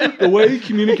the way he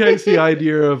communicates the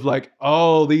idea of like,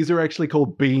 oh, these are actually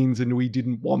called beans and we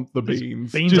didn't want the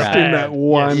beans. Beans just in that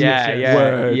one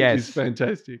word is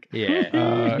fantastic.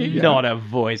 Yeah. Not a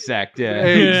voice actor.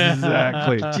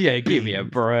 Exactly. Yeah, give me a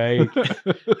break.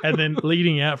 And then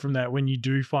leading out from that, when you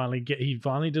do he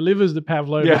finally delivers the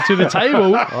Pavlova to the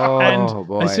table. And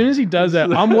boy. as soon as he does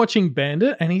that, I'm watching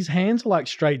Bandit and his hands are like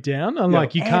straight down. I'm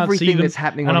like, you can't see everything them. that's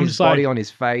happening and on I'm his just body, like, on his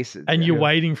face. and you're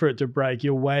waiting for it to break.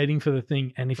 You're waiting for the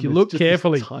thing. And if you And look it's just this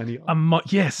carefully, tiny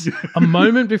a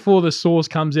moment before the sauce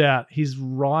comes out, his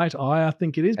right eye, I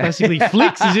think it is, basically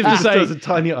flicks as if to say, does a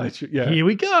tiny eye. here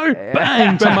we go.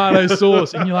 Bang, tomato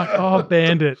sauce. And you're like, oh,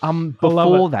 Bandit.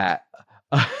 Before that,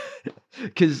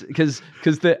 because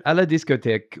the à la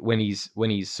discothèque, when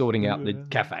he's sorting out the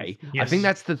cafe, I think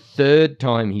that's the third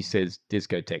time he says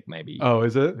discothèque, maybe. Oh,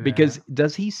 is it? Because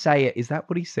does he say it? Is that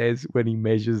what he says when he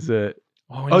measures it?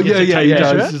 He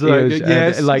does. He's like,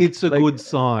 yes, it's a good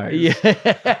size. Yeah.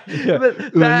 But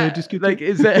that, like,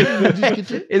 is that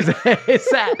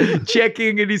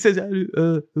checking? And he says, la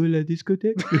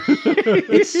discothèque.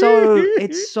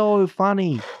 It's so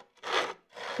funny.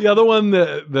 The other one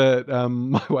that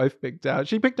my wife picked out,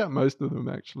 she picked out most of them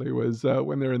actually, was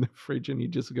when they're in the fridge and he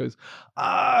just goes,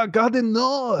 Gare du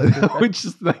Nord, which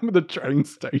is the name of the train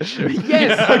station.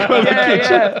 Yes.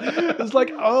 It's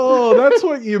like, oh, that's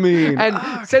what you mean. And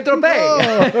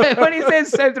Saint-Tropez. When he says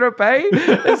Saint-Tropez,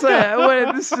 it's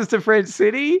like, this is just a French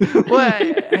city.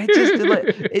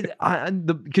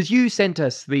 Because you sent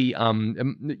us the on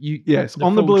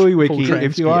the Bluey Wiki,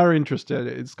 if you are interested,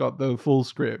 it's got the full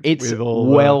script. It's with all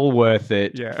well worth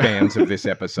it, fans of this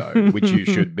episode, which you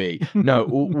should be. No,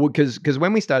 because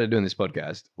when we started doing this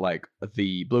podcast, like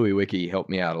the Bluey Wiki helped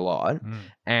me out a lot,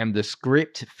 and the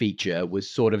script feature was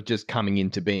sort of just coming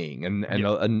into being, and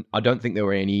I don't think there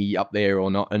were any up there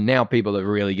or not, and now people are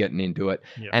really getting into it.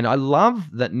 And I love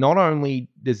that not only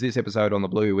does this episode on the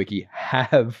Bluey Wiki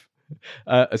have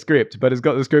a script, but it's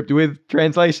got the script with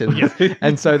translations.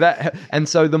 and so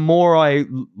the more I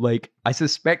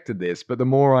suspected this, but the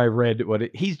more I read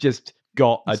he's just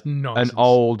got an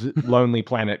old Lonely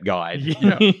Planet guide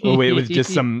with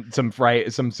just some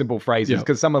simple phrases,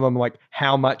 because some of them, like,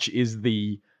 how much is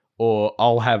the or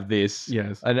I'll have this.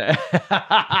 Yes. And,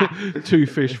 2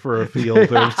 fish for a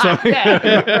field or something.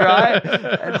 right?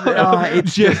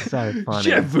 It's just so funny.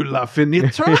 Je veux la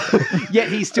fenêtre. Yet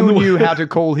he still knew how to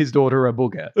call his daughter a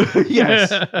booger.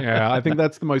 Yes. Yeah, I think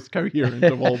that's the most coherent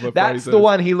of all the That's phrases. the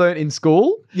one he learnt in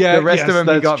school. Yeah, the rest of them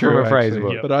he that's got true, from a phrase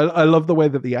actually. book. But I love the way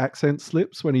that the accent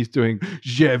slips when he's doing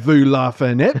Je veux la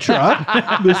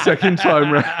fenêtre the second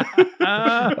time round.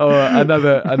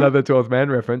 Another 12th man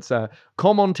reference.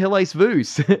 Comment allez-vous?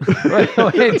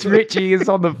 It's Richie is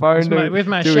on the phone with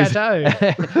my to his- chateau.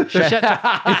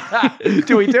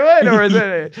 Do we do it, or is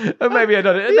it? Or maybe I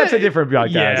don't. That's a different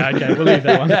podcast. Yeah, okay, we'll leave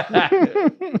that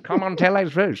one. Comment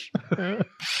allez-vous?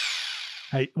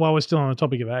 Hey, while we're still on the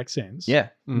topic of accents, Yeah.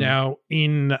 Now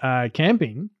in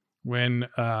camping, when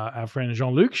our friend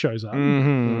Jean-Luc shows up,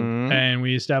 Mm-hmm. and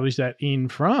we established that in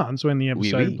France, when the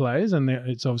episode oui. plays and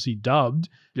it's obviously dubbed,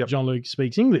 Yep. Jean-Luc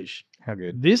speaks English. How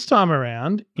good. This time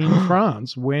around in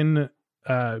France, when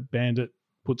Bandit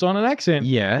puts on an accent,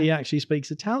 Yeah. he actually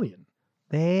speaks Italian.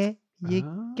 There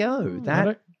you go.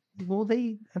 That. Well,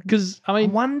 Because I I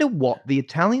mean, wonder what the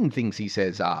Italian things he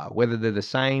says are. Whether they're the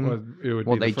same, Well, it would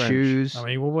what be they the French. choose.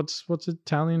 well, what's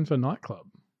Italian for nightclub?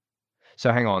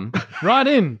 So hang on. Right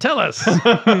in, tell us.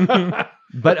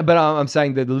 But I'm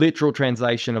saying the literal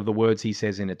translation of the words he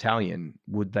says in Italian,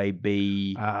 would they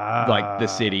be like the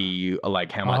city,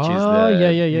 like how much is Oh,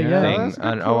 the yeah. thing? That's a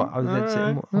good And, call. that's it.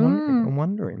 Alright. I'm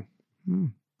wondering.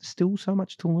 Still so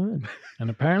much to learn. And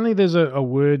apparently, there's a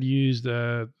word used,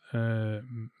 mercredi.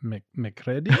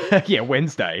 Yeah,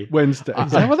 Wednesday. Wednesday.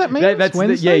 Is that what that means? That's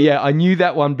Wednesday? yeah. I knew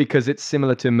that one because it's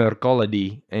similar to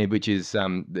mercoledì, which is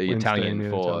the Italian yeah,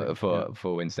 for Italian,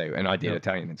 for Wednesday, and I did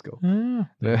Italian in school. Ah,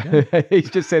 there you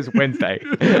It just says Wednesday.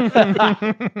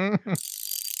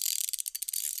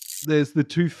 There's the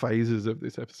 2 phases of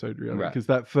this episode, really, Right. because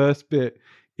that first bit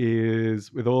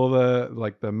is with all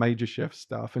the major chef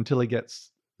stuff until he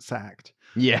gets sacked.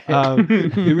 Yeah.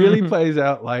 It really plays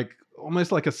out like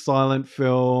almost like a silent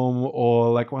film or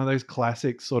like one of those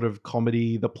classic sort of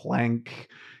comedy, The Plank,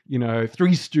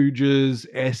 Three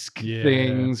Stooges-esque Yeah.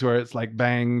 things where it's like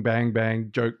bang, bang, bang,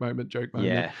 joke moment.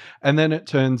 Yeah. And then it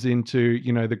turns into,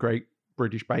 the Great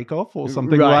British Bake Off or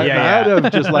something Right, like yeah, that, yeah.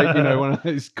 of just like, one of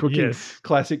those Yes.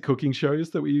 classic cooking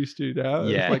shows that we used to now.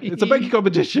 Yeah. It's like, it's a baking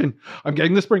competition. I'm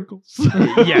getting the sprinkles.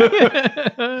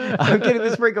 Yeah. I'm getting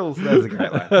the sprinkles. That's a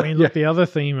great one. I mean, look, the other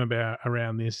theme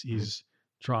around this is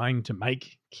trying to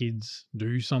make kids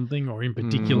do something, or in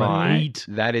particular Right. eat.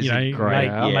 That is You know, great.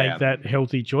 make that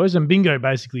healthy choice. And Bingo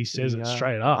basically says it Yeah.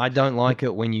 straight up. I don't like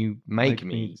it when you make Make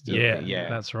me. me do yeah, it. Yeah.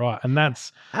 that's right. And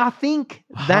that's I think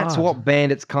that's hard. what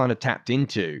Bandit's kind of tapped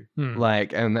into. Hmm.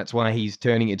 Like, and that's why he's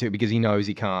turning it to, because he knows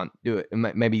he can't do it.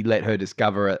 Maybe let her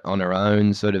discover it on her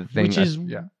own, sort of thing. which is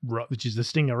yeah. which is the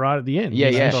stinger right at the end. Yeah,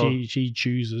 You know, yeah. She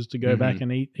chooses to go back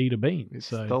and eat a bean. It's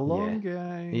So the long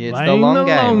game. Yeah, it's Playing the long the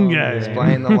game. long He's game.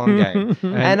 playing the long game.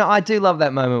 And I do love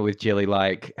that moment with Jilly,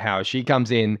 like how she comes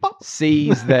in,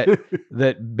 sees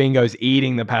that Bingo's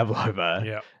eating the Pavlova,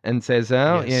 yeah, and says,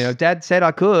 "Oh, Yes. Dad said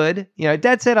I could.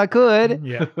 Dad said I could."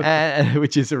 yeah.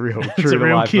 Which is a real It's true a to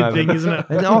real life kid moment. thing, isn't it?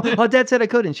 And, Dad said I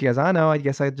could, and she goes, "I know. I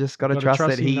guess I just got to Gotta trust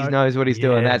trust that he he know- knows what he's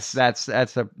doing." Yes. That's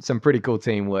some pretty cool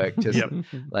teamwork. Just Yep.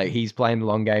 like he's playing the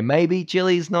long game. Maybe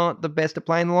Chili's not the best at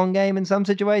playing the long game in some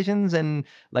situations, and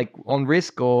like on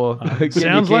risk or getting your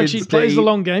Sounds like she kids to plays the eat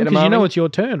long game at a because you know moment. it's your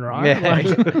turn, right? Yeah.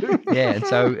 Like- Yeah, and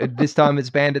so this time it's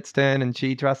Bandit's turn, and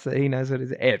she trusts that he knows what it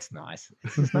is. It's nice.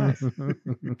 It's just nice.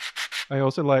 I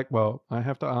also I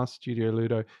have to ask Studio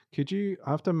Ludo,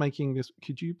 after making this,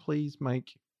 could you please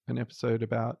make an episode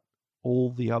about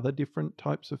all the other different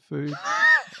types of food?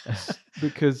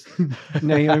 Because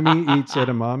Naomi eats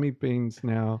edamame beans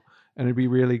now, and it'd be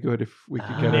really good if we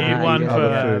could get Need Ah, one yeah, for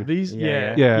yeah. food. these. Yeah.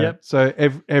 Yeah. Yeah. Yep. So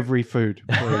every food,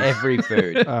 please. Every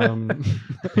food.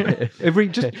 Maybe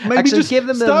Actually, just give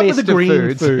them a start list with the of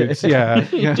green foods.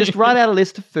 Yeah. Just write out a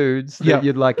list of foods that Yeah.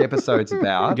 you'd like episodes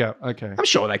about. Yeah. Okay. I'm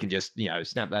sure they can just,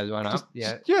 snap those one up.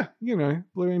 Yeah. Yeah.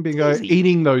 Bluey and Bingo Easy.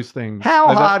 eating those things. How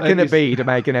So that- hard that can it is- be to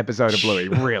make an episode of Bluey?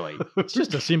 Really? It's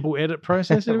just a simple edit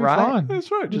process. It'll Right. be fine.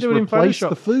 That's right. You Just do it in replace Photoshop.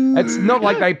 the food. It's not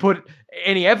like they put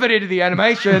any effort into the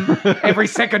animation every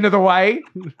second of the way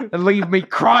and leave me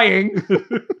crying.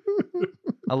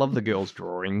 I love the girls'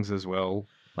 drawings as well.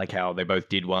 Like how they both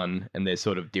did one and they're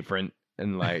sort of different.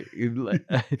 And like the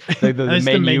And menu it's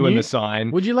the and menu? the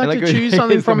sign. Would you like And to like, choose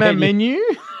something here's the from our menu?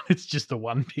 It's just the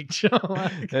one picture.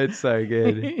 Like- It's so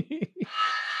good.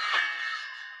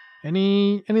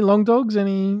 Any long dogs?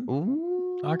 Any?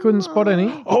 Ooh. I couldn't spot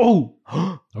any. Oh,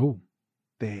 Oh,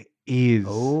 there is.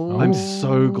 Oh. I'm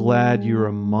so glad you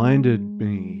reminded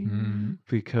me Mm.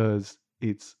 because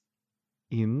it's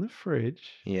in the fridge.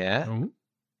 Yeah. Oh.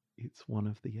 It's one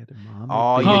of the edamame.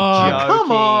 Oh, beans. you're Oh, joking.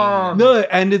 come on. No,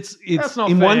 and it's That's not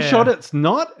in one fair. shot it's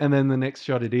not, and then the next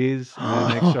shot it is, and then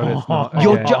the next shot it's not.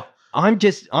 You're again. I'm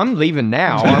leaving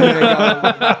now. I'm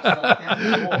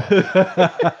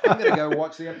going to go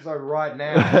watch the episode right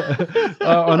now.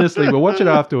 Honestly, we'll watch it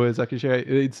afterwards. I can show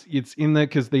you. It's in there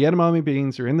because the edamame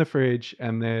beans are in the fridge,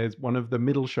 and there's one of the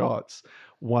middle shots.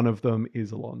 One of them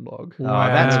is a long dog. Wow.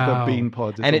 that's the bean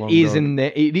pods. Is And a it long is dog. in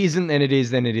there. It isn't, then it is,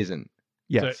 then it isn't.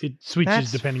 Yes. So it switches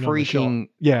That's depending on the shot. freaking.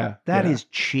 Yeah. That yeah. is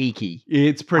cheeky.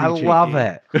 It's pretty. I love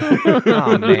cheeky. it.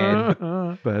 Oh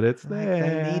man. But it's Like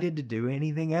there. they needed to do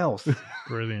anything else.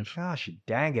 Brilliant. Gosh,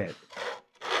 dang it.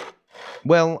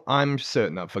 Well, I'm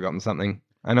certain I've forgotten something.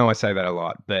 I know I say that a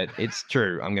lot, but it's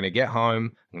true. I'm going to get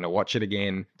home. I'm going to watch it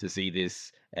again to see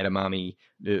this edamame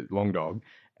long dog.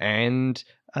 And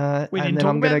We and didn't then talk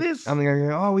I'm about gonna, this. I'm going to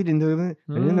go, oh, we didn't do it.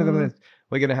 We didn't talk about this.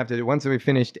 We're going to have to, once we've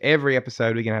finished every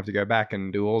episode, we're going to have to go back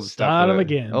and do all the Start stuff. 'em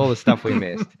again. All the stuff we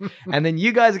missed. And then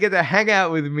you guys get to hang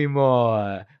out with me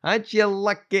more. Aren't you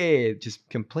lucky? Just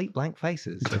complete blank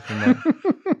faces.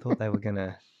 Thought they were going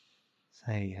to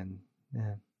say, and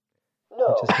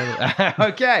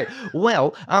okay.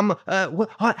 Well,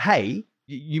 hey,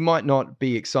 you might not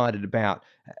be excited about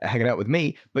hanging out with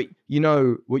me, but you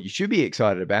know what you should be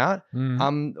excited about?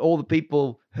 All the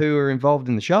people who are involved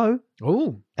in the show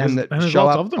Oh, and that there's show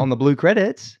lots up of them. on the blue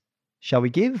credits. Shall we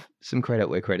give some credit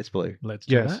where credit's blue? Let's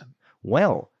do Yes. that.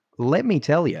 Well, let me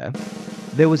tell you,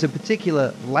 there was a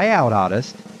particular layout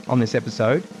artist on this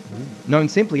episode, known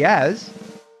simply as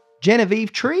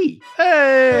Genevieve Tree.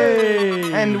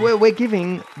 Hey! And we're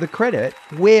giving the credit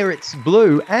where it's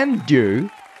blue and due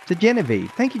to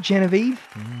Genevieve. Thank you, Genevieve.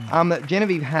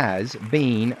 Genevieve has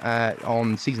been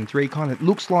on season 3. Kind of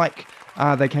looks like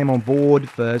they came on board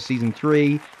for season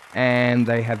 3, and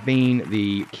they have been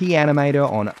the key animator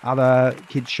on other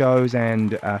kids shows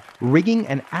and rigging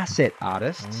and asset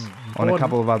artists on a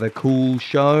couple of other cool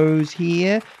shows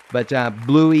here. But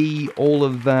Bluey, all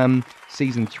of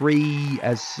season 3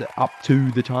 as up to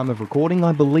the time of recording,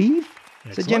 I believe.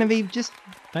 Excellent. So Genevieve, just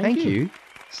thank you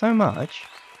so much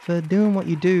for doing what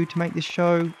you do to make this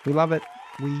show. We love it.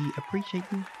 We appreciate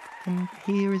you. And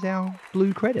here is our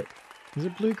blue credit. Is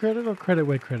it blue credit or credit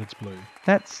where credit's blue?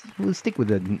 We'll stick with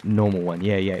the normal one.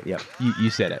 Yeah. You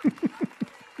said it.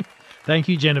 Thank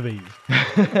you, Genevieve.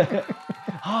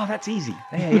 Oh, that's easy.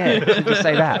 Yeah. You should just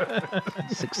say that.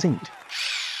 Succinct.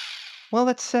 Well,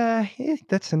 that's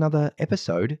another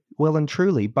episode. Well and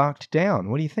truly barked down.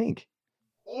 What do you think?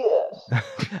 Yes.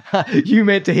 You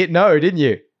meant to hit no, didn't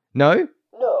you? No?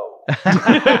 No.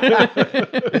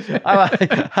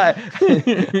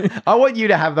 I want you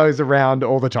to have those around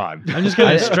all the time. I'm just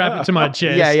going to strap it to my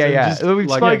chest. Yeah. and just- We've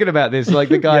like- spoken about this, like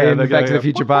the guy Yeah, in the Back guy, to the yeah.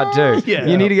 Future Part 2. Yeah.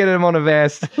 You need to get him on a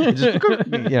vest. Just, But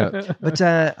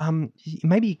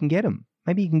maybe you can get them.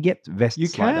 Maybe you can get vests You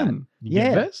like that. can. You get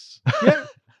Yeah. vests? Yeah.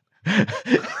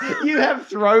 You have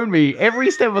thrown me every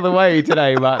step of the way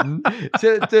today, Martin,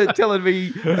 to telling me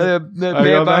the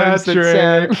bare bones that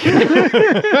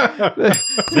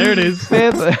There it is.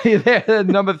 Bare,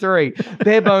 number 3,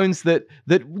 bare bones that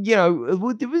would a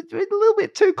little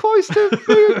bit too close to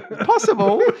be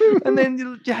possible, and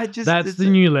then just That's the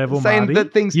new level, saying Marty.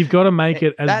 that things. You've got to make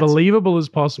it as That's- believable as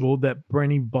possible that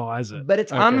Brenny buys it. But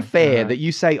it's Okay, unfair alright. that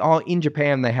you say, "Oh, in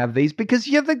Japan they have these," because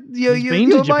you're been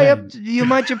to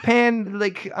my Japan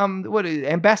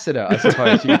ambassador, I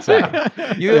suppose you'd say.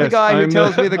 You're the Yes, guy who I'm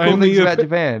tells the- me the cool I'm the things about ep-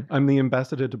 Japan, I'm the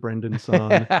ambassador to Brendan's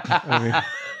son.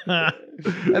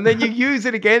 and then you use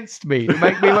it against me to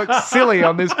make me look silly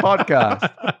on this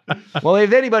podcast. Well,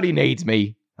 if anybody needs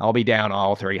me, I'll be down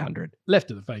aisle 300.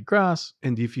 Left of the fake grass.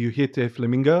 And if you hit a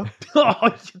flamingo,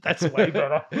 Oh, that's way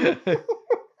better.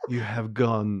 you have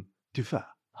gone too far.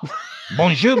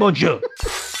 Bonjour, bonjour.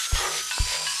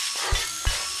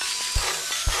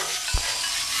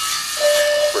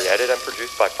 Created and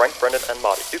produced by Frank, Brendan and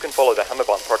Marty. You can follow the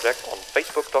Hammerbarn Project on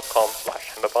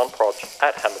facebook.com/HammerbarnProj,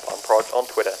 at HammerbarnProj on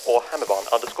Twitter, or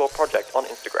Hammerbarn_project on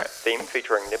Instagram. Theme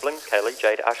featuring Nibblings, Kaylee,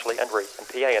 Jade, Ashley and Ree, and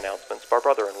PA announcements by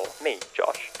brother-in-law, me,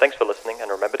 Josh. Thanks for listening,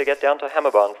 and remember to get down to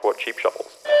Hammerbarn for cheap shovels.